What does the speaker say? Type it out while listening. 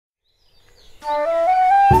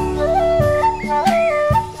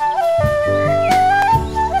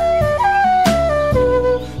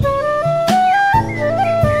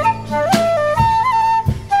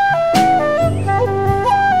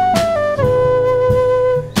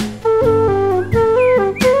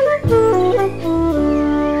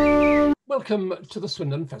Welcome to the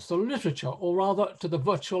Swindon Festival of Literature, or rather to the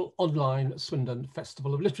virtual online Swindon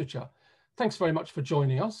Festival of Literature. Thanks very much for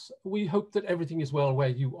joining us. We hope that everything is well where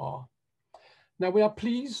you are. Now, we are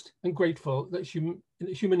pleased and grateful that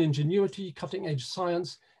human ingenuity, cutting-edge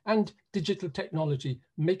science and digital technology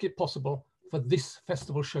make it possible for this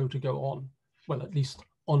festival show to go on, well, at least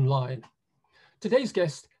online. Today's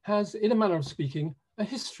guest has, in a manner of speaking, a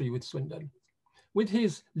history with Swindon. With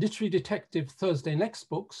his literary detective Thursday Next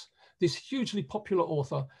books, this hugely popular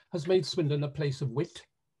author has made Swindon a place of wit,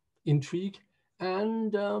 intrigue,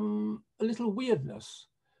 and a little weirdness,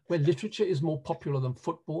 where literature is more popular than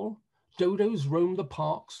football, dodos roam the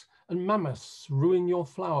parks, and mammoths ruin your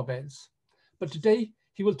flower beds. But today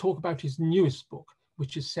he will talk about his newest book,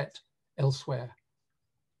 which is set elsewhere.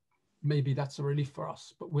 Maybe that's a relief for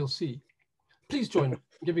us, but we'll see. Please join me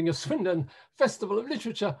in giving a Swindon Festival of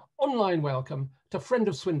Literature online welcome to friend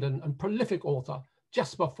of Swindon and prolific author,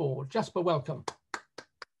 Jasper Fforde. Jasper, welcome.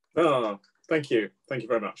 Oh, thank you. Thank you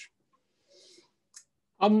very much.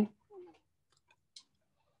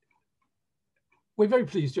 We're very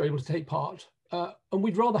pleased you're able to take part, and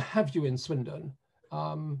we'd rather have you in Swindon,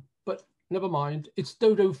 but never mind. It's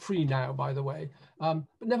dodo free now, by the way, but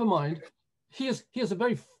never mind. Here's a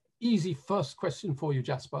very easy first question for you,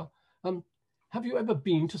 Jasper. Have you ever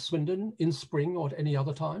been to Swindon in spring or at any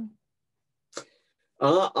other time?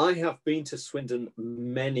 I have been to Swindon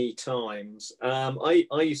many times. I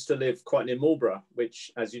used to live quite near Marlborough, which,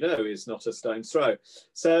 as you know, is not a stone's throw.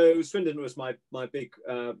 So Swindon was my big,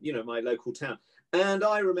 my local town. And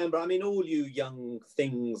I remember, I mean, all you young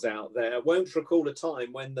things out there won't recall a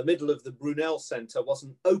time when the middle of the Brunel Centre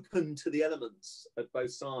wasn't open to the elements at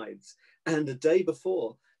both sides. And the day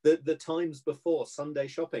before, the times before Sunday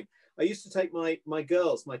shopping, I used to take my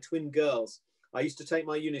girls, my twin girls, I used to take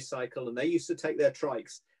my unicycle and they used to take their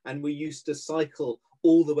trikes, and we used to cycle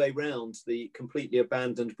all the way round the completely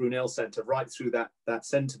abandoned Brunel Centre, right through that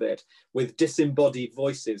centre bit, with disembodied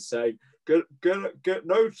voices saying, get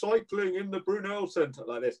no cycling in the Brunel Centre,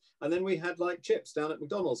 like this. And then we had like chips down at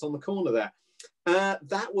McDonald's on the corner there.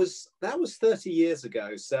 That was 30 years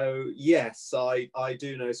ago. So yes, I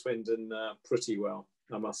do know Swindon pretty well,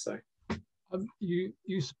 I must say.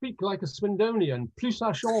 You speak like a Swindonian, plus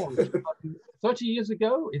ça change. 30 years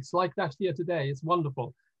ago, it's like that here today. It's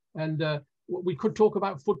wonderful. And we could talk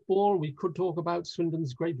about football. We could talk about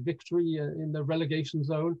Swindon's great victory in the relegation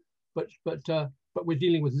zone, but we're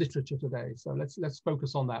dealing with literature today. So let's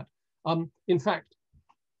focus on that. In fact,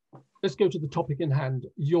 let's go to the topic in hand.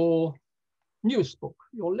 Your newest book,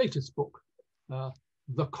 your latest book,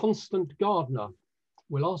 The Constant Gardener.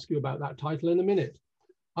 We'll ask you about that title in a minute.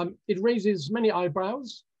 It raises many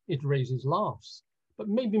eyebrows, it raises laughs, but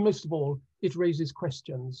maybe most of all, it raises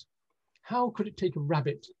questions. How could it take a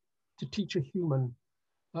rabbit to teach a human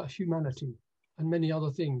humanity and many other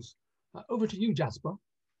things? Over to you, Jasper.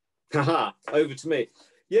 Haha, over to me.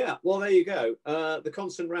 Yeah, well, there you go. The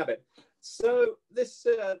Constant Rabbit. So this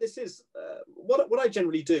is what I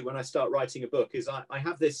generally do when I start writing a book is I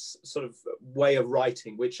have this sort of way of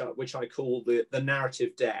writing, which I call the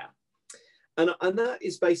narrative dare. And that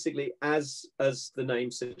is basically, as the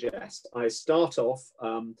name suggests, I start off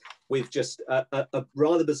with just a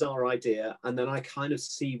rather bizarre idea, and then I kind of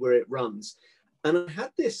see where it runs. And I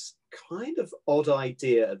had this kind of odd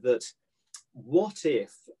idea that what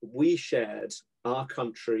if we shared our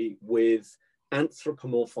country with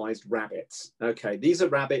anthropomorphized rabbits? Okay, these are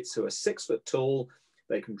rabbits who are 6 foot tall.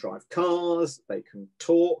 They can drive cars, they can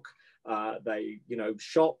talk, they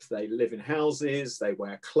shop, they live in houses, they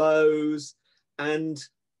wear clothes. And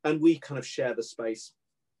we kind of share the space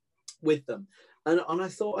with them. And I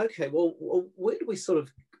thought, okay, well, where do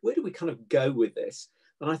we kind of go with this?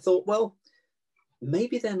 And I thought, well,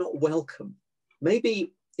 maybe they're not welcome.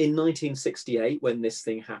 Maybe in 1968, when this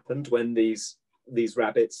thing happened, when these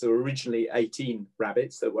rabbits, there were originally 18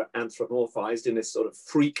 rabbits that were anthropomorphized in this sort of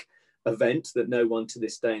freak event that no one to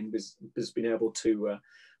this day has been able to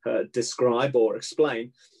describe or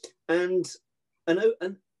explain.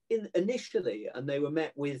 Initially, and they were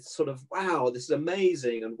met with sort of, wow, this is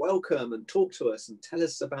amazing, and welcome, and talk to us and tell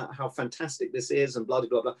us about how fantastic this is, and blah,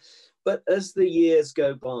 blah, blah. But as the years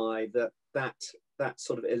go by, that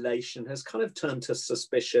sort of elation has kind of turned to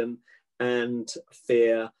suspicion and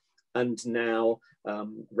fear. And now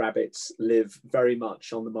rabbits live very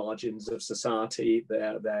much on the margins of society.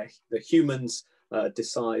 The humans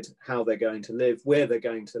decide how they're going to live, where they're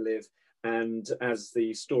going to live. And as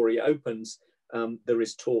the story opens, there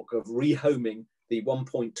is talk of rehoming the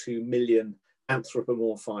 1.2 million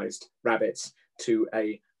anthropomorphized rabbits to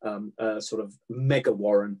a sort of mega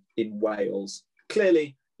warren in Wales.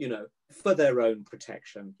 Clearly, you know, for their own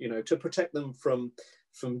protection, you know, to protect them from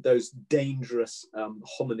those dangerous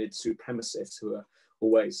hominid supremacists who are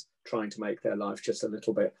always trying to make their life just a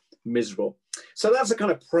little bit miserable. So that's the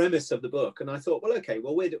kind of premise of the book. And I thought, well, okay,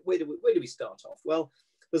 well, where do we start off? Well,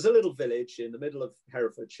 there's a little village in the middle of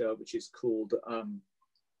Herefordshire, which is called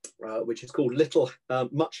Little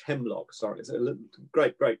Much Hemlock. Sorry, it's a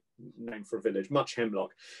great name for a village, Much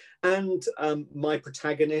Hemlock. And my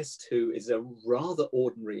protagonist, who is a rather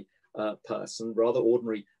ordinary person, rather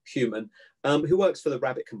ordinary human, who works for the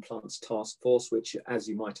Rabbit Compliance Task Force, which, as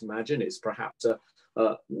you might imagine, is perhaps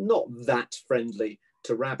not that friendly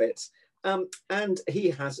to rabbits. And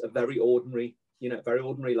he has a very ordinary, you know, very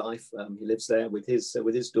ordinary life. He lives there with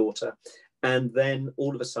his daughter. And then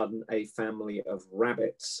all of a sudden, a family of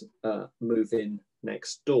rabbits move in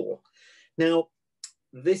next door. Now,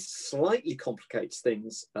 this slightly complicates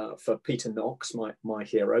things for Peter Knox, my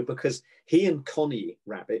hero, because he and Connie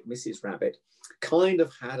Rabbit, Mrs. Rabbit, kind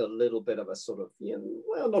of had a little bit of a sort of, you know,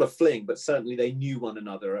 well, not a fling, but certainly they knew one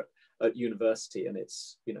another at university. And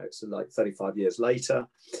it's, you know, it's like 35 years later.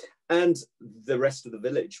 And the rest of the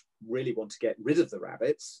village really want to get rid of the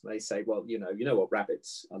rabbits. They say, well, you know what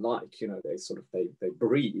rabbits are like. You know, they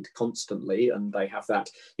breed constantly, and they have that,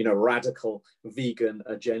 you know, radical vegan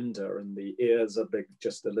agenda, and the ears are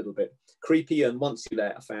just a little bit creepy. And once you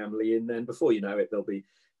let a family in, then before you know it, there'll be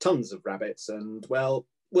tons of rabbits, and well,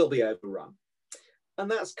 we'll be overrun. And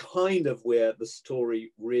that's kind of where the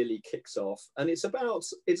story really kicks off. And it's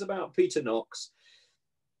about Peter Knox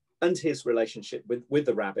and his relationship with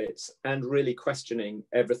the rabbits, and really questioning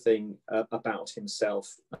everything about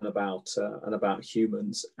himself and about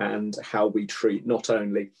humans, and how we treat not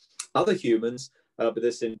only other humans, but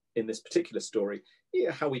in this particular story,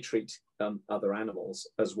 yeah, how we treat other animals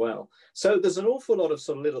as well. So there's an awful lot of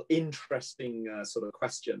sort of little interesting sort of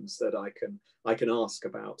questions that I can ask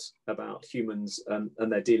about humans and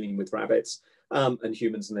their dealing with rabbits, and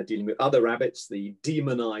humans and their dealing with other rabbits, the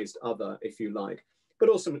demonized other, if you like. But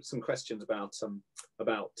also some questions about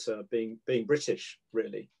being British,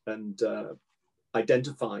 really, and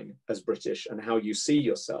identifying as British, and how you see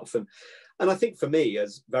yourself. And I think for me,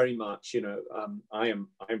 as very much, you know, I'm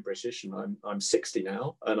British, and I'm 60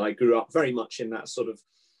 now, and I grew up very much in that sort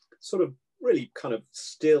of really kind of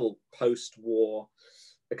still post-war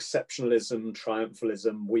exceptionalism,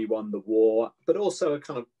 triumphalism. We won the war, but also a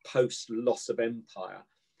kind of post-loss of empire.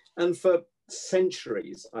 And for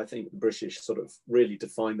centuries, I think the British sort of really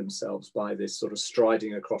defined themselves by this sort of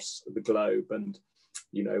striding across the globe and,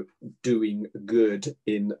 you know, doing good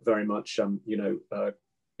in very much, you know,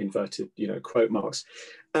 inverted, you know, quote marks,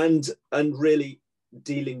 and really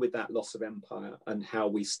dealing with that loss of empire, and how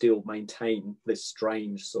we still maintain this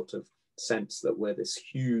strange sort of sense that we're this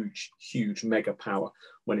huge mega power,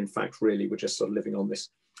 when in fact really we're just sort of living on this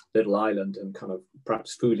little island and kind of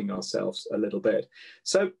perhaps fooling ourselves a little bit.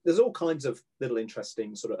 So there's all kinds of little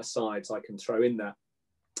interesting sort of asides I can throw in there.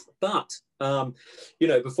 But, you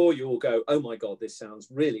know, before you all go, oh my God, this sounds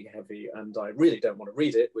really heavy and I really don't want to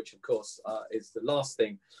read it, which of course is the last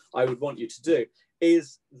thing I would want you to do,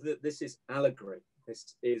 is that this is allegory.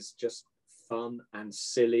 This is just fun and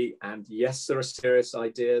silly. And yes, there are serious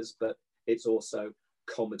ideas, but it's also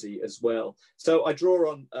comedy as well. So I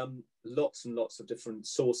draw on lots and lots of different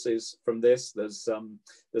sources from this. There's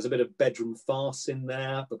a bit of bedroom farce in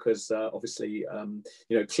there, because obviously,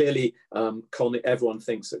 you know, clearly Connie, everyone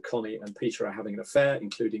thinks that Connie and Peter are having an affair,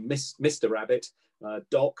 including Mr. Rabbit,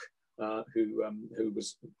 Doc, who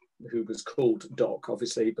was called Doc,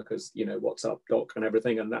 obviously, because, you know, what's up, Doc, and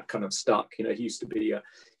everything, and that kind of stuck. You know, he used to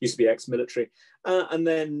be ex-military, and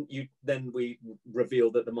then we reveal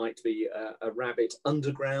that there might be a rabbit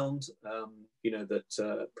underground. You know,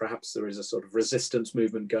 that perhaps there is a sort of resistance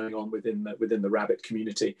movement going on within the rabbit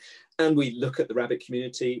community, and we look at the rabbit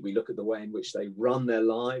community. We look at the way in which they run their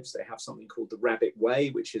lives. They have something called the Rabbit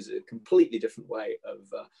Way, which is a completely different way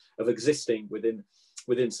of existing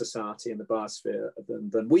within society and the biosphere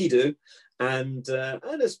than we do. And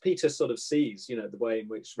as Peter sort of sees, you know, the way in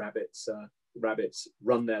which rabbits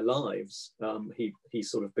run their lives, he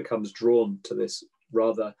sort of becomes drawn to this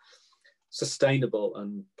rather sustainable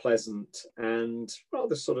and pleasant and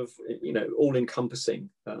rather sort of, you know, all-encompassing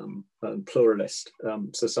and pluralist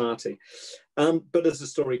society. But as the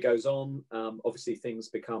story goes on, obviously things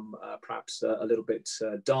become perhaps a little bit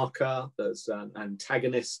darker. There's an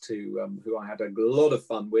antagonist who I had a lot of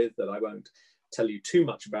fun with, that I won't tell you too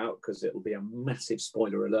much about because it'll be a massive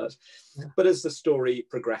spoiler alert. Yeah. But as the story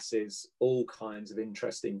progresses, all kinds of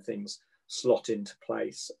interesting things slot into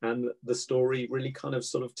place, and the story really kind of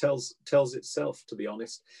sort of tells itself, to be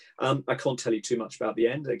honest. I can't tell you too much about the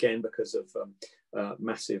end, again, because of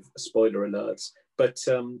massive spoiler alerts. But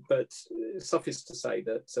suffice to say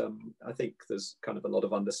that I think there's kind of a lot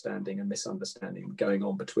of understanding and misunderstanding going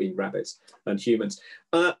on between rabbits and humans.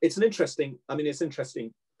 It's an interesting, it's an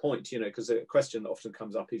interesting point, because a question that often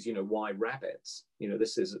comes up is, why rabbits?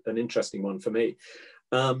 This is an interesting one for me.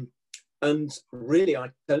 And really,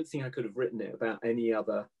 I don't think I could have written it about any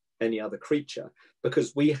other creature,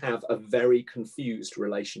 because we have a very confused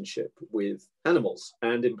relationship with animals,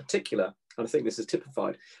 and in particular, and I think this is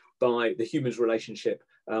typified by the human's relationship,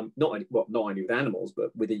 not only with animals,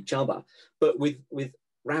 but with each other. But with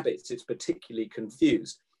rabbits, it's particularly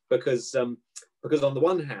confused because on the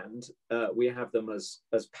one hand, we have them as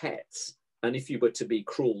pets, and if you were to be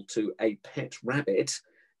cruel to a pet rabbit,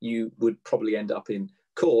 you would probably end up in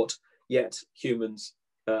court. Yet humans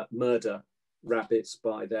murder rabbits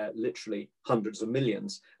by their literally hundreds of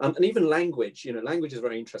millions. And even language, language is a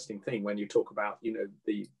very interesting thing when you talk about,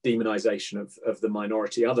 the demonization of the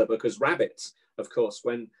minority other, because rabbits, of course,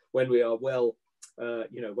 when we are well,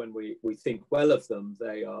 when we think well of them,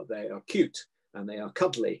 they are cute and they are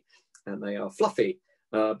cuddly and they are fluffy.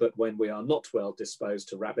 But when we are not well disposed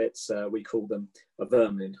to rabbits, we call them a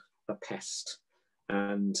vermin, a pest,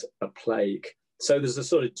 and a plague. So there's a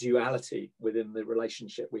sort of duality within the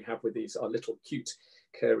relationship we have with our little cute,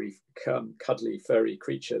 cuddly, furry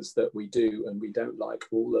creatures that we do and we don't like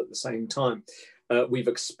all at the same time. We've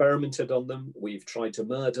experimented on them. We've tried to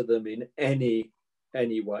murder them in any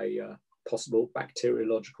way possible,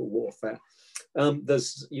 bacteriological warfare.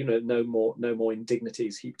 There's no more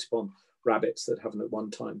indignities heaped upon rabbits that haven't at one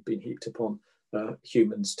time been heaped upon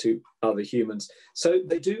humans to other humans. So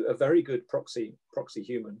they do a very good proxy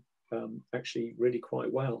human. Actually really quite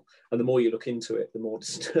well, and the more you look into it, the more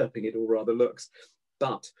disturbing it all rather looks.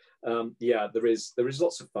 But yeah, there is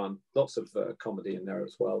lots of fun, lots of comedy in there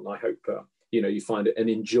as well, and I hope you find it an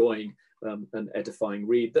enjoying and edifying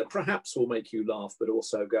read that perhaps will make you laugh, but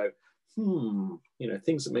also go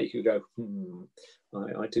things that make you go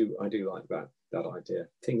I do like that idea,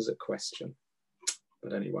 things that question.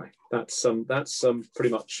 But anyway, that's pretty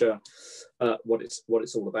much what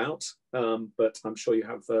it's all about. But I'm sure you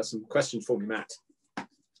have some questions for me, Matt.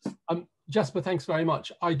 Jasper, thanks very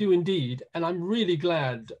much. I do indeed, and I'm really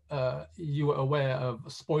glad you were aware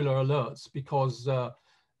of spoiler alerts, because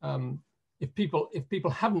if people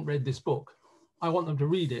haven't read this book, I want them to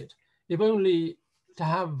read it, if only to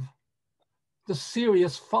have the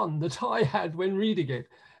serious fun that I had when reading it.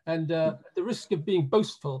 And at the risk of being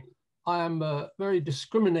boastful, I am a very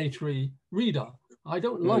discriminatory reader. I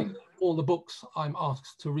don't like all the books I'm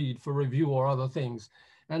asked to read for review or other things.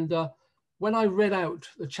 And when I read out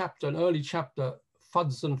an early chapter,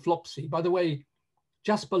 Fudds and Flopsy, by the way,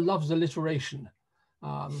 Jasper loves alliteration.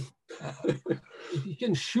 If you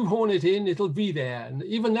can shoehorn it in, it'll be there. And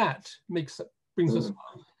even that brings us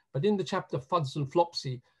fun. But in the chapter Fudds and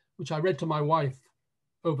Flopsy, which I read to my wife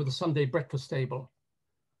over the Sunday breakfast table,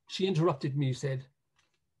 she interrupted me, said,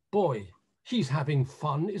 "Boy, he's having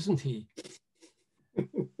fun, isn't he?"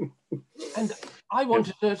 And I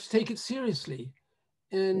wanted her to take it seriously.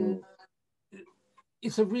 And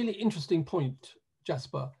it's a really interesting point,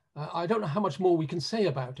 Jasper. I don't know how much more we can say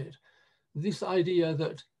about it. This idea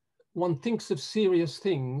that one thinks of serious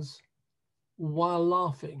things while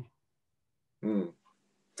laughing.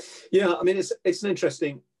 Yeah, it's an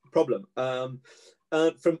interesting problem.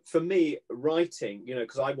 For me, writing,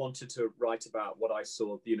 because I wanted to write about what I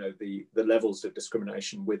saw, the levels of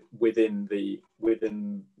discrimination within the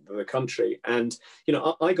country, and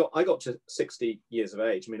I got to 60 years of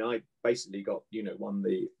age. I basically won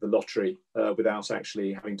the lottery without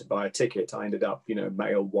actually having to buy a ticket. I ended up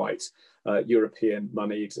male, white, European,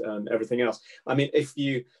 moneyed, and everything else. If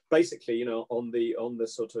you basically on the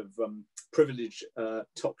sort of privilege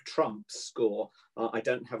top trump score, I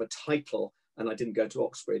don't have a title. And I didn't go to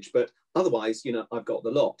Oxbridge, but otherwise, I've got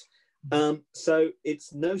the lot. So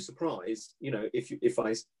it's no surprise,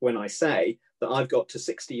 when I say that I've got to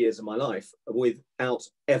 60 years of my life without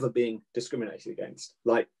ever being discriminated against,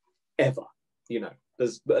 like ever.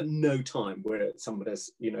 There's no time where someone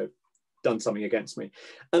has, done something against me,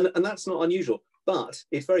 and that's not unusual. But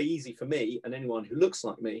it's very easy for me and anyone who looks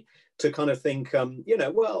like me to kind of think, what's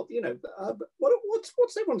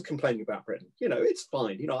everyone complaining about, Britain? It's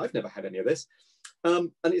fine. I've never had any of this.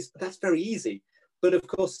 And that's very easy. But of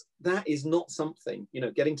course, that is not something,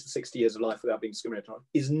 getting to 60 years of life without being discriminated on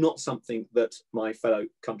is not something that my fellow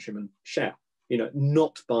countrymen share,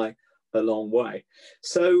 not by a long way.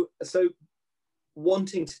 So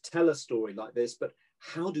wanting to tell a story like this, but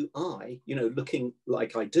how do I, looking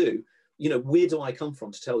like I do, you know, where do I come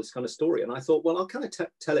from to tell this kind of story? And I thought, well, I'll kind of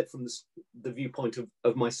tell it from the viewpoint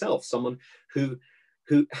of myself, someone who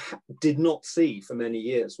did not see for many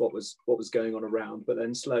years what was going on around, but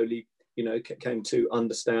then slowly, you know, came to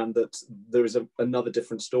understand that there is another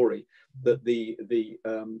different story, that the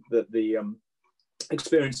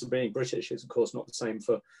experience of being British is, of course, not the same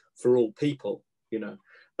for all people, you know.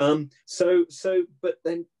 But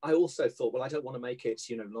then I also thought, well, I don't want to make it,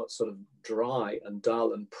 you know, not sort of dry and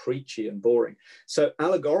dull and preachy and boring. So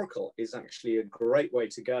allegorical is actually a great way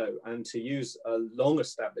to go, and to use a long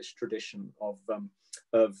established tradition of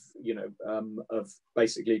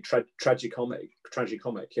basically tragicomic,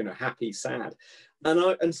 you know, happy, sad.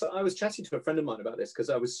 And so I was chatting to a friend of mine about this, because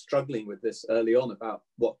I was struggling with this early on about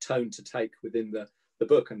what tone to take within the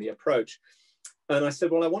book and the approach. And I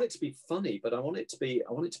said, well, I want it to be funny, but I want it to be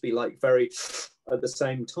like very at the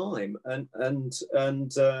same time. And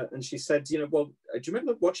she said, you know, well, do you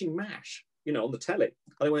remember watching MASH, you know, on the telly?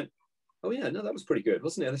 And I went, oh yeah, no, that was pretty good,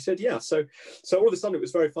 wasn't it? And they said, yeah. So all of a sudden it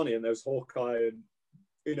was very funny, and there was Hawkeye and,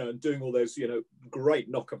 you know, and doing all those, you know, great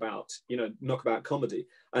knockabout comedy,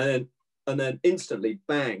 and then instantly,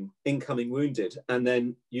 bang, incoming wounded, and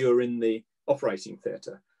then you're in the operating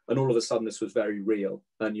theatre, and all of a sudden this was very real,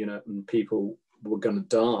 and, you know, and people were going to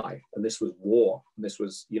die, and this was war, and this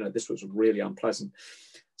was, you know, this was really unpleasant.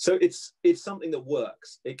 So it's something that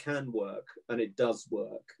works. It can work, and it does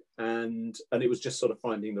work, and it was just sort of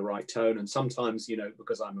finding the right tone. And sometimes, you know,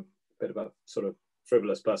 because I'm a bit of a sort of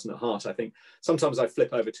frivolous person at heart, I think sometimes I flip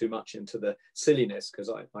over too much into the silliness, because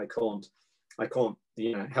I can't,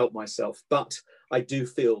 you know, help myself. But I do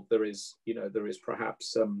feel there is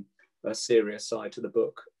perhaps a serious side to the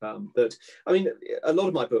book, that, I mean, a lot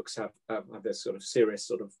of my books have this sort of serious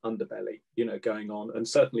sort of underbelly, you know, going on. And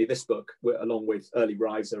certainly this book, along with Early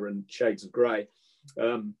Riser and Shades of Grey,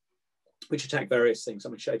 which attack various things. I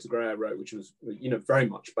mean, Shades of Grey I wrote, which was, you know, very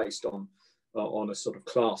much based on a sort of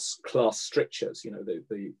class strictures, you know,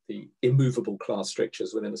 the immovable class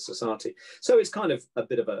strictures within a society. So it's kind of a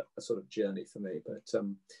bit of a sort of journey for me,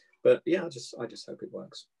 but yeah, I just hope it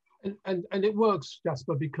works. And it works,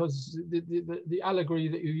 Jasper, because the allegory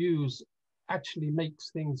that you use actually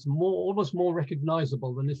makes things almost more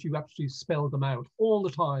recognizable than if you actually spelled them out all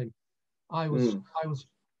the time. I was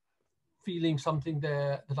feeling something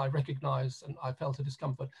there that I recognized, and I felt a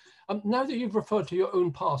discomfort. Now that you've referred to your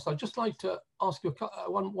own past, I'd just like to ask you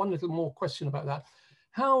one little more question about that.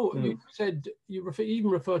 How you said you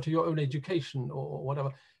even referred to your own education or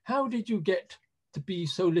whatever. How did you get to be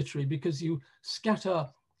so literary? Because you scatter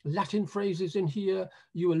Latin phrases in here,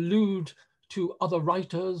 you allude to other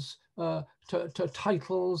writers, to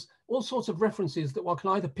titles, all sorts of references that one can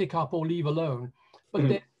either pick up or leave alone.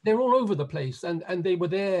 But they're all over the place, and they were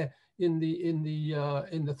there in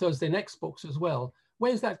the Thursday Next books as well.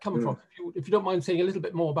 Where's that come from? If you don't mind saying a little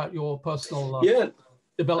bit more about your personal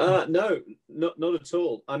development. No, not at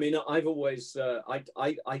all. I mean, I've always I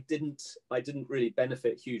didn't really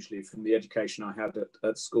benefit hugely from the education I had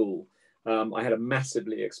at school. I had a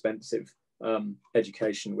massively expensive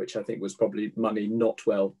education, which I think was probably money not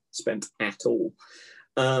well spent at all.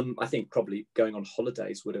 I think probably going on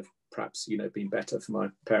holidays would have perhaps, you know, been better for my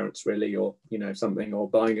parents, really, or, you know, something, or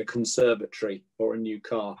buying a conservatory or a new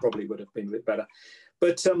car probably would have been a bit better.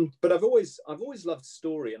 But I've always loved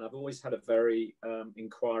story, and I've always had a very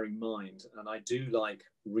inquiring mind, and I do like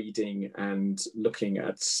reading and looking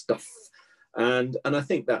at stuff. And I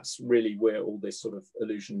think that's really where all this sort of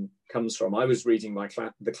illusion comes from. I was reading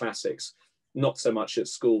the classics, not so much at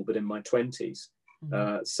school, but in my 20s.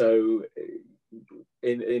 So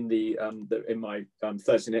in my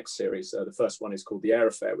Thursday Next series, the first one is called The Eyre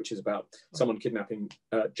Affair, which is about someone kidnapping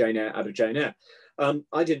Jane Eyre out of Jane Eyre.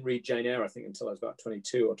 I didn't read Jane Eyre, I think, until I was about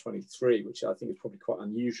 22 or 23, which I think is probably quite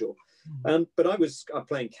unusual. But I was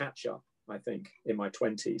playing catch up, I think, in my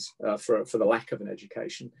 20s for the lack of an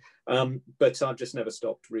education. But I've just never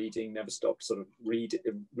stopped reading, never stopped sort of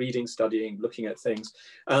reading, studying, looking at things.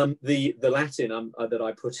 The Latin that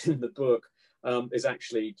I put in the book is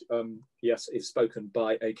actually, yes, is spoken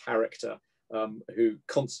by a character who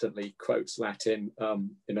constantly quotes Latin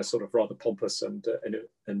in a sort of rather pompous and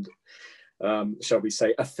shall we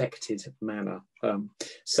say, affected manner.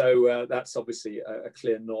 So that's obviously a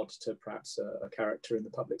clear nod to perhaps a character in the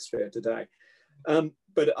public sphere today.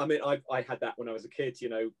 But I mean, I had that when I was a kid, you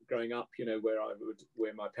know, growing up, you know,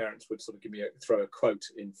 where my parents would sort of throw a quote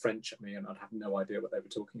in French at me, and I'd have no idea what they were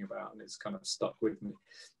talking about, and it's kind of stuck with me.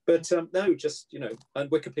 But no, just, you know, and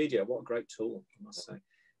Wikipedia, what a great tool, I must say.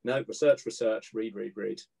 No, research,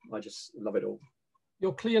 read. I just love it all.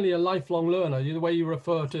 You're clearly a lifelong learner, the way you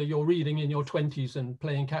refer to your reading in your 20s and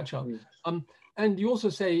playing catch up. and you also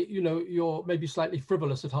say, you know, you're maybe slightly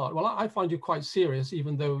frivolous at heart. Well, I find you quite serious,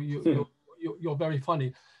 even though you're very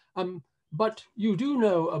funny. But you do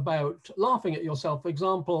know about laughing at yourself. For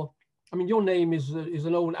example, I mean, your name is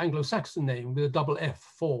an old Anglo-Saxon name with a double F,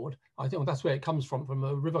 Ford. I think that's where it comes from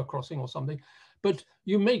a river crossing or something. But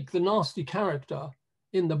you make the nasty character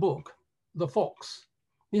in the book, the fox.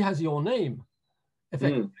 He has your name,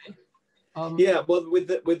 effectively. Yeah, well, with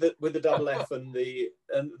the double F and the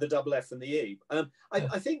double F and the E.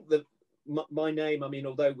 I think that my name, I mean,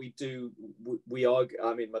 although we argue,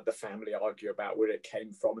 I mean, the family argue about where it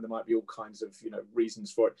came from, and there might be all kinds of, you know,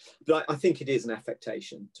 reasons for it, but I think it is an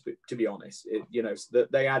affectation, to be honest. You know,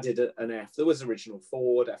 that they added an F. There was original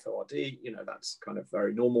Ford, F-O-R-D, you know, that's kind of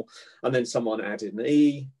very normal, and then someone added an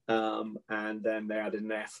E, and then they added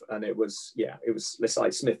an F, and it was it's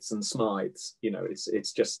like Smiths and Smythes, you know,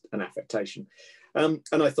 it's just an affectation, and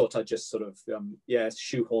I thought I'd just sort of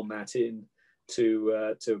shoehorn that in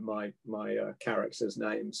to my character's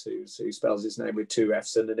names, who spells his name with 2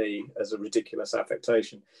 F's and an E as a ridiculous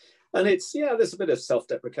affectation. And it's, there's a bit of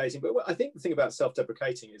self-deprecating, but I think the thing about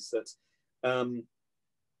self-deprecating is that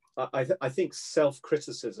I think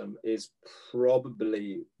self-criticism is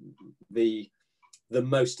probably the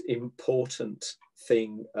most important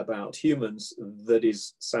thing about humans that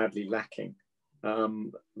is sadly lacking.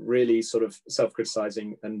 Really sort of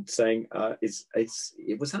self-criticizing and saying, was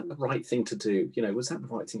that the right thing to do? You know, was that the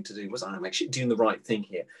right thing to do? Was I actually doing the right thing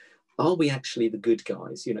here? Are we actually the good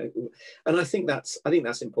guys? You know, and I think that's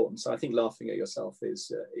important. So I think laughing at yourself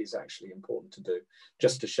is actually important to do,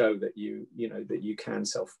 just to show that you can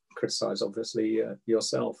self-criticize, obviously,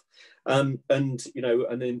 yourself. And you know,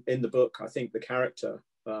 and in the book, I think the character,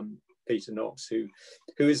 Peter Knox, who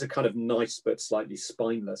is a kind of nice but slightly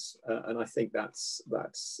spineless, and I think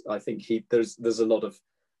I think there's a lot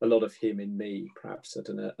of him in me, perhaps at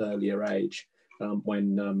an earlier age,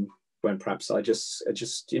 when perhaps I just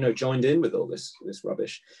joined in with all this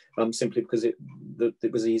rubbish, simply because it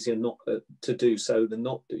was easier not to do so than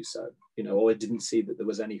not do so, you know, or I didn't see that there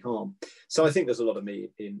was any harm. So I think there's a lot of me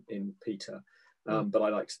in Peter, but I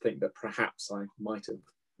like to think that perhaps I might have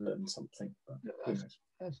learned something. But who knows?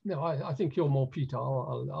 No, I think you're more Peter.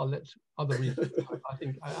 I'll let other readers. I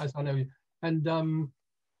think, as I know you. And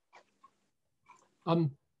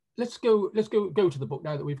let's go to the book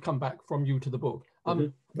now that we've come back from you to the book.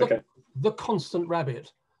 Okay. The Constant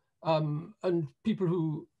Rabbit, and people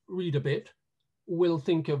who read a bit will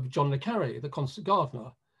think of John le Carré, the Constant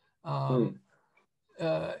Gardener.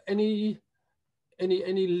 Any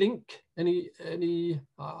link? Any?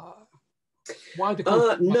 Why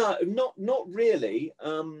the no, not really.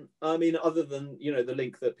 I mean, other than, you know, the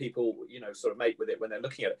link that people, you know, sort of make with it when they're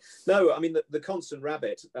looking at it. No, I mean, the Constant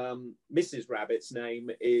Rabbit, Mrs. Rabbit's name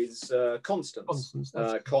is Constance.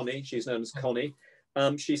 Connie, she's known as Connie.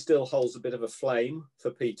 She still holds a bit of a flame for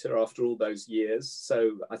Peter after all those years.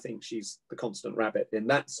 So I think she's the Constant Rabbit in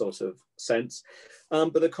that sort of sense.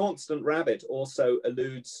 But the Constant Rabbit also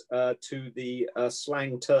alludes to the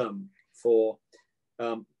slang term for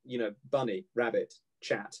you know, bunny, rabbit,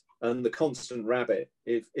 chat. And the constant rabbit,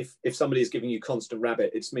 if somebody is giving you constant rabbit,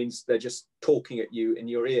 it means they're just talking at you in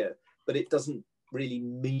your ear, but it doesn't really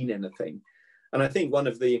mean anything. And I think one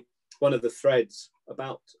of the threads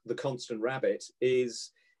about the constant rabbit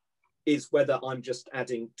is whether I'm just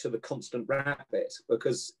adding to the constant rabbit,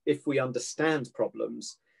 because if we understand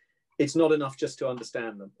problems, it's not enough just to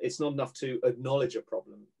understand them. It's not enough to acknowledge a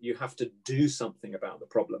problem. You have to do something about the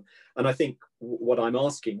problem. And I think what I'm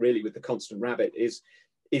asking really with the constant rabbit is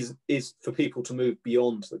for people to move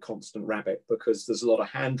beyond the constant rabbit, because there's a lot of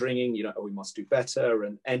hand wringing, you know, we must do better,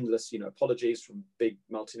 and endless, you know, apologies from big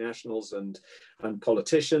multinationals and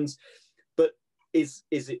politicians. But is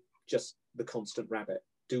it just the constant rabbit?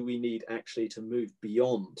 Do we need actually to move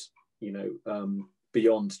beyond, you know,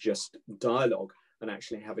 beyond just dialogue, and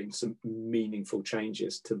actually having some meaningful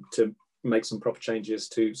changes to make some proper changes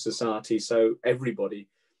to society, so everybody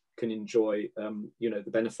can enjoy, you know,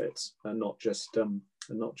 the benefits, and not just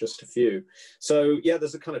a few. So yeah,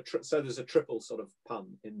 there's a kind of there's a triple sort of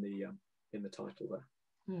pun in the title there.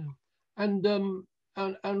 Yeah. And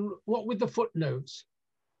what with the footnotes?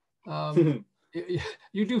 You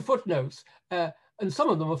do footnotes, and some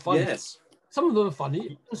of them are funny. Yes. Some of them are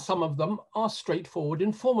funny, and some of them are straightforward,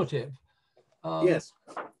 informative. Yes.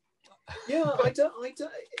 Yeah, I don't.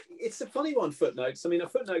 It's a funny one, footnotes. I mean,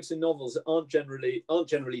 footnotes in novels aren't generally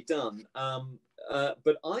done,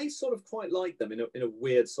 but I sort of quite like them in a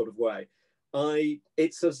weird sort of way.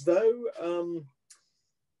 It's as though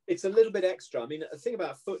it's a little bit extra. I mean, the thing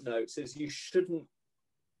about footnotes is you shouldn't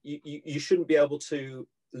be able to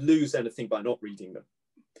lose anything by not reading them.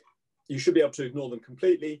 you should be able to ignore them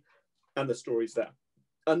completely, and the story's there.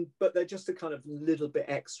 But they're just a kind of little bit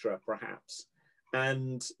extra, perhaps.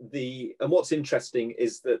 And what's interesting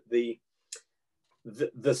is that the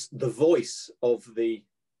voice of the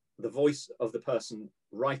person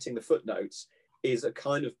writing the footnotes is a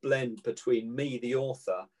kind of blend between me, the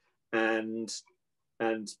author, and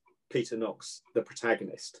Peter Knox, the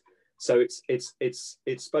protagonist. So it's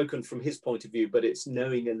spoken from his point of view, but it's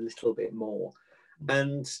knowing a little bit more.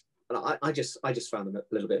 And I just found them a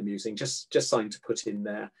little bit amusing, just something to put in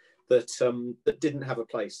there that didn't have a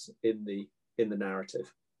place in the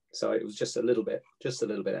narrative. So it was just a little bit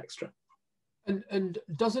extra. And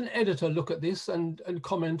does an editor look at this and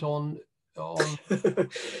comment on? Well,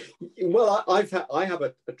 I have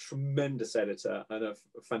a tremendous editor and a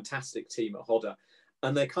fantastic team at Hodder,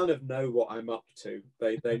 and they kind of know what I'm up to.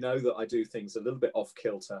 They know that I do things a little bit off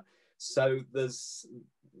kilter. So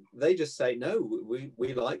they just say, no,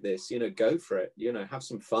 we like this, go for it, have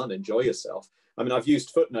some fun, enjoy yourself. I mean, I've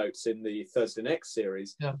used footnotes in the Thursday Next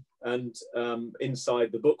series, yeah. And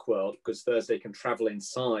inside the book world, because Thursday can travel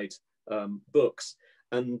inside books,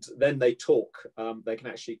 and then they talk. They can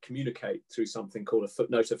actually communicate through something called a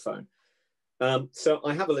footnotophone. So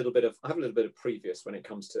I have a little bit of previous when it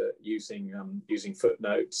comes to using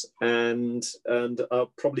footnotes, and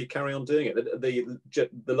I'll probably carry on doing it. The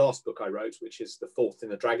last book I wrote, which is the fourth in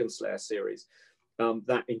the Dragon Slayer series,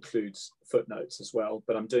 that includes footnotes as well.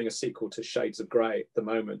 But I'm doing a sequel to Shades of Grey at the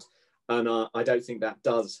moment, and I don't think that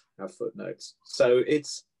does have footnotes. So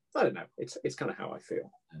I don't know. It's kind of how I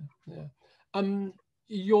feel. Yeah.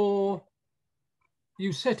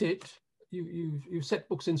 You set it. You've set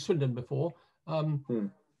books in Swindon before.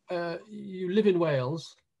 You live in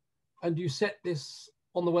Wales, and you set this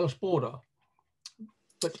on the Welsh border,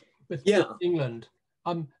 but yeah, England.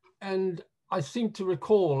 And I seem to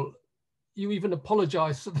recall you even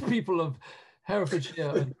apologised to the people of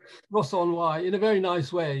Herefordshire and Ross-on-Wye in a very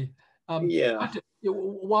nice way. Yeah.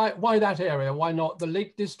 Why that area? Why not the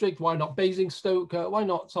Lake District? Why not Basingstoke? Why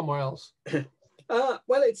not somewhere else? Well,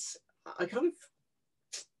 I kind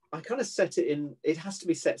of set it in. It has to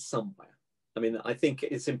be set somewhere. I mean, I think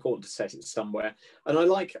it's important to set it somewhere, and I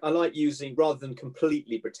like using, rather than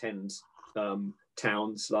completely pretend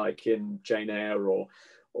towns like in Jane Eyre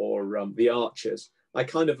or The Archers. I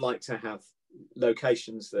kind of like to have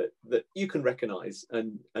locations that you can recognise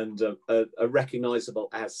and are recognisable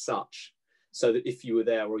as such, so that if you were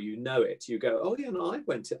there or it, you go, oh yeah, no, I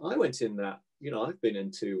went in that. I've been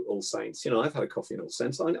into All Saints. I've had a coffee in All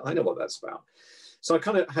Saints. I know what that's about. So I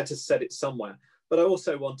kind of had to set it somewhere. But I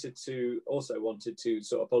also wanted to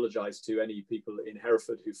sort of apologise to any people in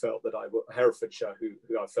Hereford who felt that Herefordshire who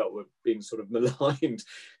I felt were being sort of maligned,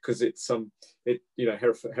 because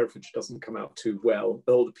Herefordshire doesn't come out too well.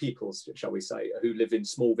 All the peoples, shall we say, who live in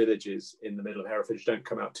small villages in the middle of Herefordshire don't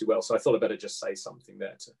come out too well. So I thought I'd better just say something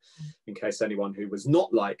there in case anyone who was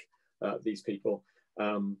not like these people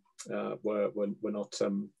were not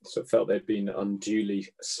sort of felt they'd been unduly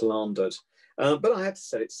slandered. But I had to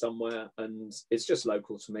set it somewhere, and it's just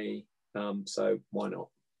local to me, so why not?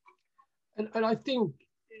 And I think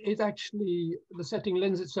the setting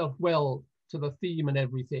lends itself well to the theme and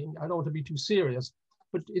everything. I don't want to be too serious,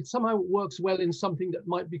 but it somehow works well in something that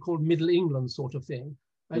might be called Middle England sort of thing.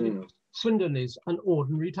 And Swindon is an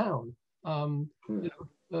ordinary town.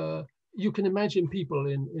 You can imagine people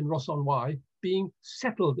in Ross-on-Wye being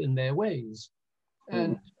settled in their ways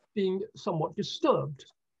and being somewhat disturbed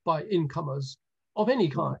by incomers of any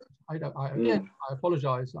kind. I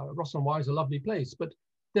apologise. Ross-on-Wye is a lovely place, but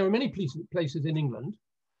there are many places in England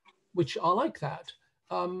which are like that.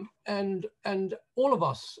 And all of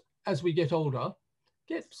us, as we get older,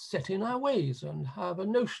 get set in our ways and have a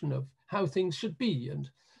notion of how things should be and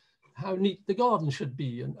how neat the garden should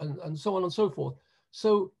be, and so on and so forth.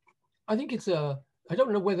 So I think I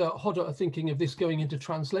don't know whether Hodder are thinking of this going into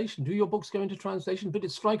translation. Do your books go into translation? But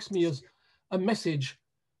it strikes me as a message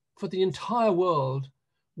for the entire world,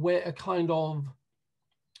 where a kind of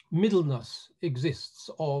middleness exists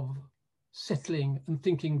of settling and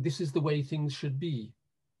thinking this is the way things should be.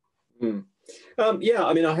 Yeah,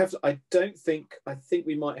 I mean, I think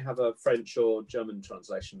we might have a French or German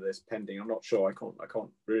translation of this pending. I'm not sure. I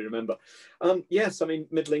can't really remember. Yes, I mean,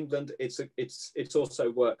 Middle England. It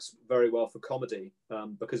also works very well for comedy,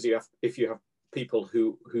 because if you have people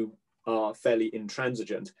who are fairly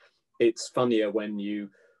intransigent, it's funnier when you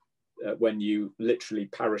literally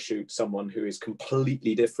parachute someone who is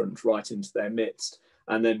completely different right into their midst,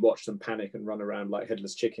 and then watch them panic and run around like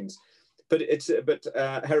headless chickens.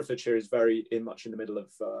 Herefordshire is very much in the middle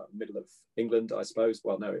of England, I suppose.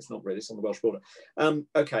 Well, no, it's not really. It's on the Welsh border.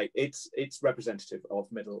 Okay, it's representative of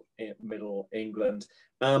middle England,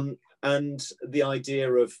 and the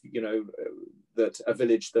idea of that a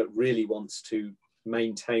village that really wants to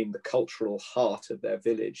maintain the cultural heart of their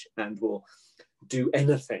village and will do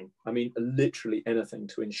anything, I mean literally anything,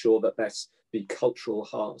 to ensure that the cultural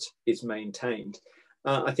heart is maintained.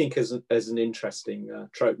 I think as an interesting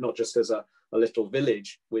trope, not just as a little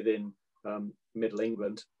village within Middle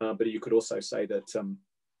England, but you could also say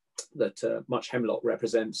that Much Hemlock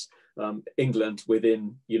represents England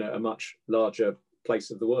within a much larger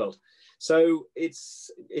place of the world. So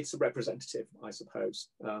it's a representative, I suppose,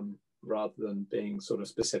 rather than being sort of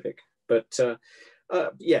specific. But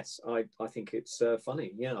yes, I think it's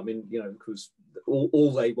funny. Yeah, I mean, because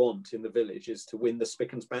all they want in the village is to win the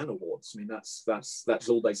Spick and Span awards. I mean, that's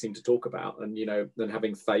all they seem to talk about, and and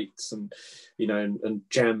having fetes and and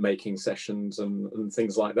jam making sessions and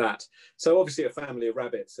things like that. So obviously, a family of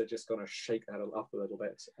rabbits are just going to shake that up a little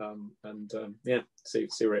bit, yeah,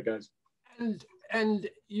 see where it goes. And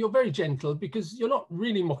you're very gentle, because you're not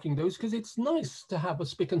really mocking those, because it's nice to have a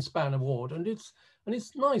Spick and Span award, and it's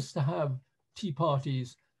nice to have tea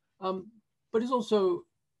parties, but it's also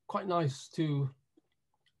quite nice to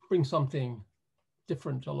bring something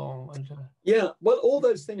different along. And yeah, well, all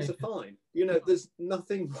those things are fine. There's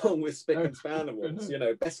nothing wrong with Spick and Span awards.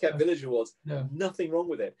 Best kept village awards. No. Nothing wrong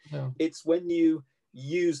with it. No. It's when you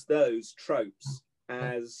use those tropes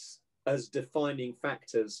as defining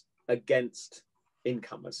factors against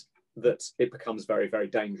incomers that it becomes very, very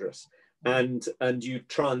dangerous. And you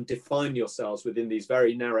try and define yourselves within these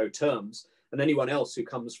very narrow terms, and anyone else who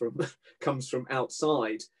comes from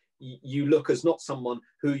outside, you look as not someone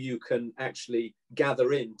who you can actually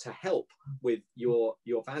gather in to help with your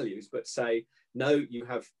values, but say, no, you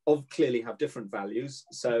clearly have different values.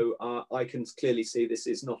 So I can clearly see this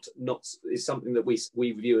is is something that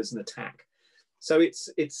we view as an attack. So I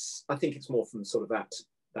think it's more from sort of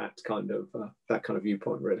that kind of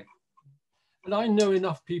viewpoint, really. And I know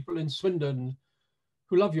enough people in Swindon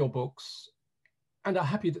who love your books and are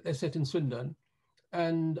happy that they're set in Swindon.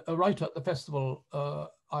 And a writer at the festival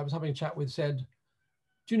I was having a chat with said,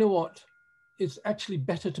 do you know what? It's actually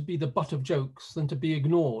better to be the butt of jokes than to be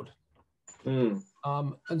ignored. And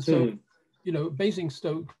so,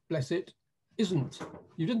 Basingstoke, bless it, isn't.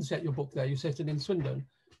 You didn't set your book there, you set it in Swindon.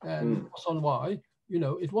 And Ross-on-Wye,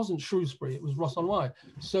 it wasn't Shrewsbury, it was Ross-on-Wye.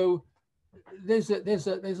 So there's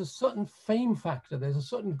a certain fame factor, there's a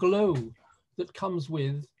certain glow that comes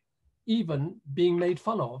with even being made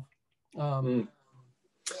fun of.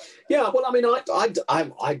 Yeah, well, I mean, I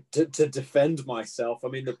to defend myself, I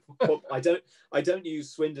mean, I don't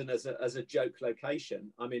use Swindon as a joke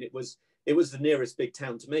location. I mean, it was the nearest big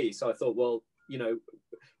town to me, so I thought, well,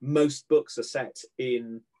 most books are set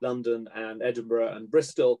in London and Edinburgh and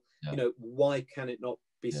Bristol. Yeah. Why can it not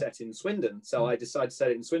be set in Swindon? So I decided to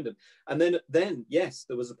set it in Swindon, and then yes,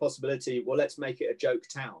 there was a possibility. Well, let's make it a joke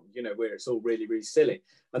town, where it's all really, really silly.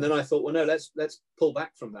 And then I thought, well, no, let's pull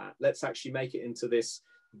back from that. Let's actually make it into this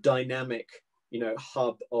dynamic,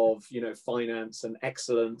 hub of finance and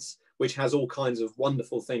excellence, which has all kinds of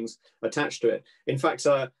wonderful things attached to it. In fact,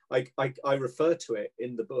 I refer to it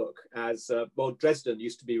in the book as well. Dresden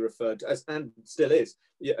used to be referred to as, and still is.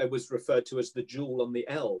 It was referred to as the jewel on the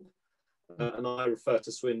Elbe. And I refer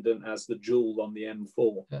to Swindon as the jewel on the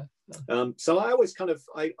M4. So I always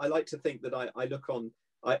I like to think that I look on,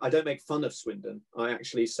 I don't make fun of Swindon. I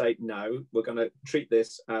actually say, no, we're going to treat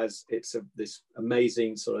this as it's this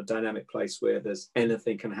amazing sort of dynamic place where there's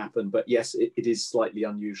anything can happen. But yes, it is slightly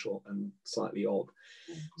unusual and slightly odd.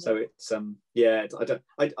 So it's, I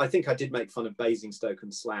think I did make fun of Basingstoke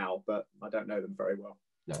and Slough, but I don't know them very well.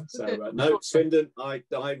 No, Swindon, I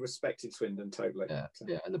respected Swindon totally. Yeah,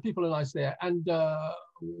 and the people are nice there. And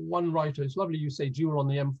one writer, it's lovely you say jewel on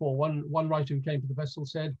the M4. One writer who came to the festival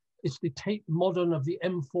said, it's the Tate Modern of the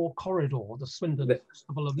M4 corridor, the Swindon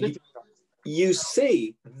Festival of Literature. You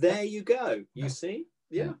see, there you go. You see?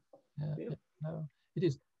 Yeah. No, it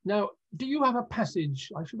is. Now, do you have a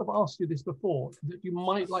passage, I should have asked you this before, that you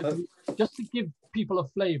might like to, just to give people a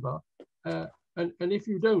flavour? And if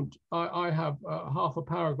you don't, I have half a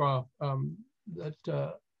paragraph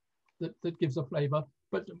that gives a flavour.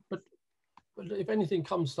 But if anything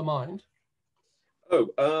comes to mind. Oh,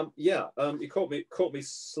 you caught me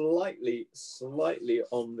slightly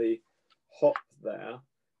on the hop there.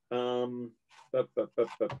 No, I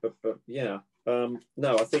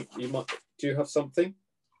think you might. Do you have something?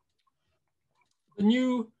 The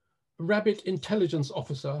new rabbit intelligence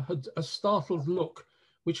officer had a startled look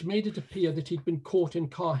which made it appear that he'd been caught in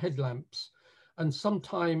car headlamps and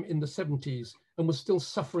sometime in the 70s and was still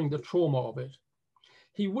suffering the trauma of it.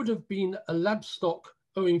 He would have been a lab stock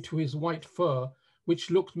owing to his white fur,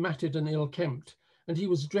 which looked matted and ill-kempt, and he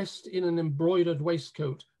was dressed in an embroidered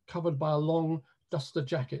waistcoat covered by a long duster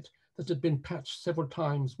jacket that had been patched several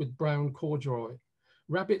times with brown corduroy.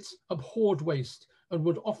 Rabbits abhorred waste and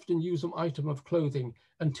would often use an item of clothing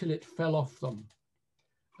until it fell off them,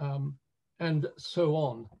 and so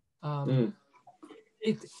on.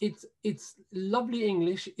 It's lovely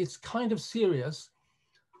English. It's kind of serious,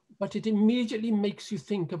 but it immediately makes you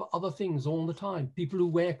think of other things all the time. People who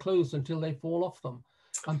wear clothes until they fall off them.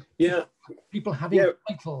 People having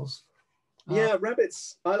titles.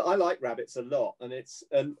 Rabbits. I like rabbits a lot, and it's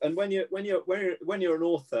and when you're an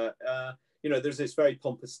author, you know, there's this very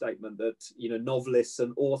pompous statement that, you know, novelists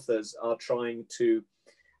and authors are trying to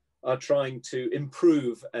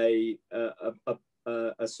improve a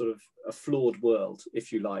sort of a flawed world,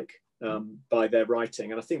 if you like, by their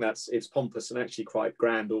writing, and I think it's pompous and actually quite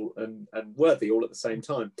grand and worthy all at the same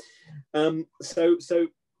time. So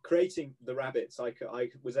creating the rabbits,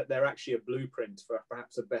 they're actually a blueprint for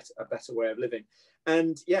perhaps a better way of living.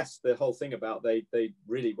 And yes, the whole thing about they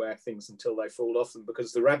really wear things until they fall off them,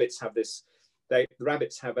 because the rabbits have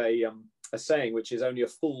a saying, which is only a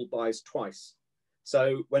fool buys twice.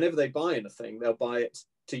 So whenever they buy anything, they'll buy it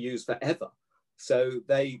to use forever. So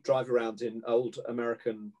they drive around in old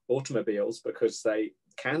American automobiles because they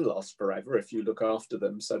can last forever if you look after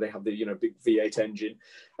them. So they have the, you know, big V8 engine,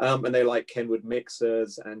 and they like Kenwood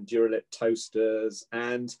mixers and Duralip toasters,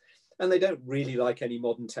 and they don't really like any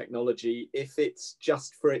modern technology if it's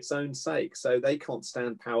just for its own sake. So they can't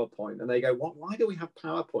stand PowerPoint, and they go, why do we have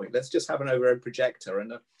PowerPoint? Let's just have an overhead projector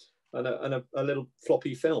and a little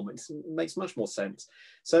floppy film. It makes much more sense.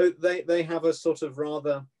 So they have a sort of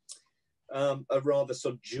rather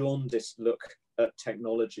sort of jaundiced look at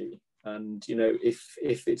technology. And, you know, if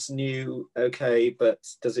it's new, okay, but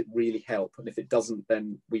does it really help? And if it doesn't,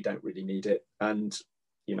 then we don't really need it. And,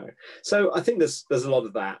 you know, so I think there's a lot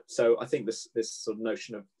of that. So I think this sort of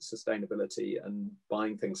notion of sustainability and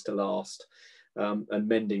buying things to last, and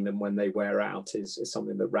mending them when they wear out is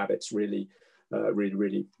something that rabbits really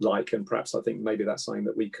like. And perhaps I think maybe that's something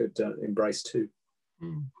that we could embrace too.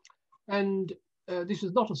 And this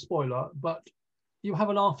is not a spoiler, but you have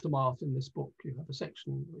an aftermath in this book. You have a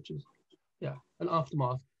section which is, an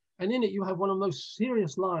aftermath. And in it, you have one of the most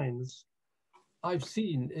serious lines I've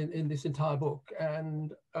seen in this entire book.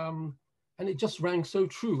 And it just rang so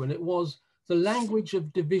true. And it was, the language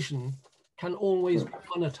of division can always be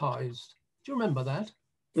monetized. Do you remember that?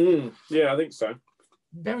 Yeah, I think so.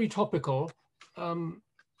 Very topical.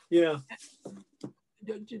 Yeah.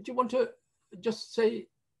 Do you want to just say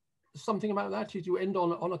something about that? Did you end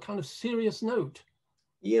on a kind of serious note?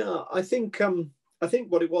 Yeah, I think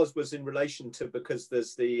what it was in relation to, because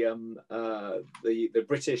there's the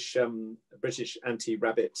British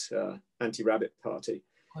anti-rabbit party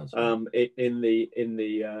in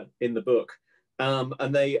the book,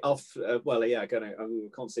 and they I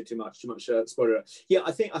can't say too much spoiler. Yeah,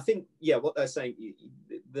 I think what they're saying,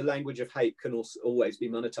 the language of hate can also always be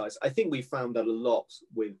monetized. I think we found that a lot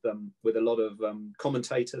with a lot of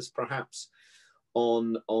commentators, perhaps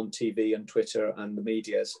on TV and Twitter and the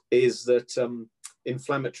medias, is that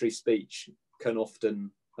inflammatory speech can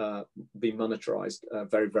often be monetized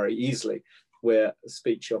very, very easily, where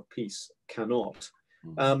speech of peace cannot.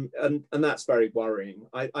 And that's very worrying.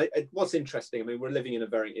 What's interesting, I mean, we're living in a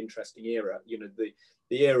very interesting era. You know,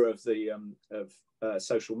 the era of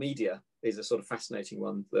social media is a sort of fascinating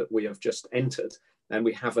one that we have just entered, and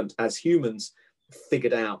we haven't, as humans,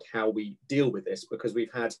 figured out how we deal with this, because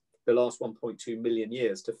we've had the last 1.2 million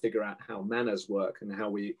years to figure out how manners work and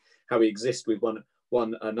how we exist with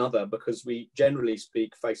one another, because we generally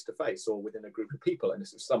speak face to face or within a group of people. And if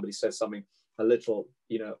somebody says something a little,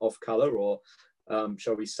 you know, off color, or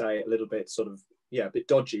shall we say a little bit sort of, a bit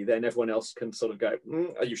dodgy, then everyone else can sort of go,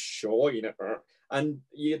 are you sure? You know, and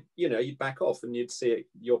you'd back off and you'd see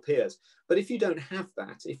your peers. But if you don't have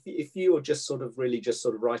that, if you're just sort of really just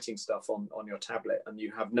sort of writing stuff on your tablet and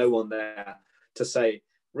you have no one there to say,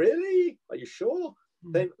 really, are you sure?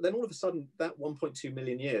 Then all of a sudden that 1.2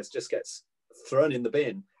 million years just gets thrown in the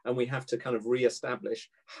bin, and we have to kind of re-establish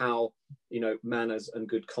how, you know, manners and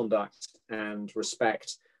good conduct and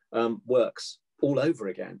respect works all over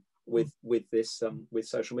again with this with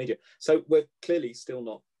social media. So we're clearly still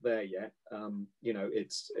not there yet. You know,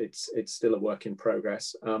 it's still a work in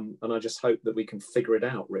progress, and I just hope that we can figure it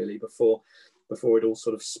out really before it all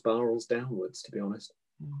sort of spirals downwards, to be honest.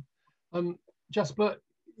 Jasper,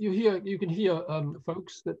 you can hear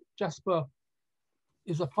folks, that Jasper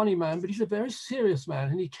is a funny man, but he's a very serious man,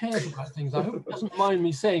 and he cares about things. I hope he doesn't mind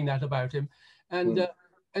me saying that about him.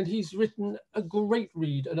 And he's written a great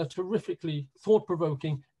read and a terrifically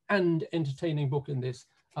thought-provoking and entertaining book in this.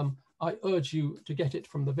 I urge you to get it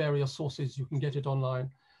from the various sources you can get it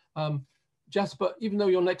online. Jasper, even though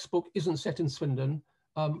your next book isn't set in Swindon,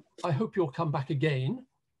 I hope you'll come back again.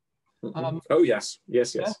 Oh, yes.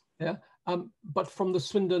 Yes. Yeah. But from the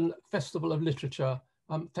Swindon Festival of Literature,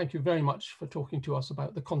 thank you very much for talking to us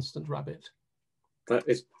about The Constant Rabbit.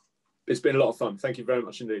 It's been a lot of fun. Thank you very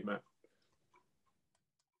much indeed, Matt.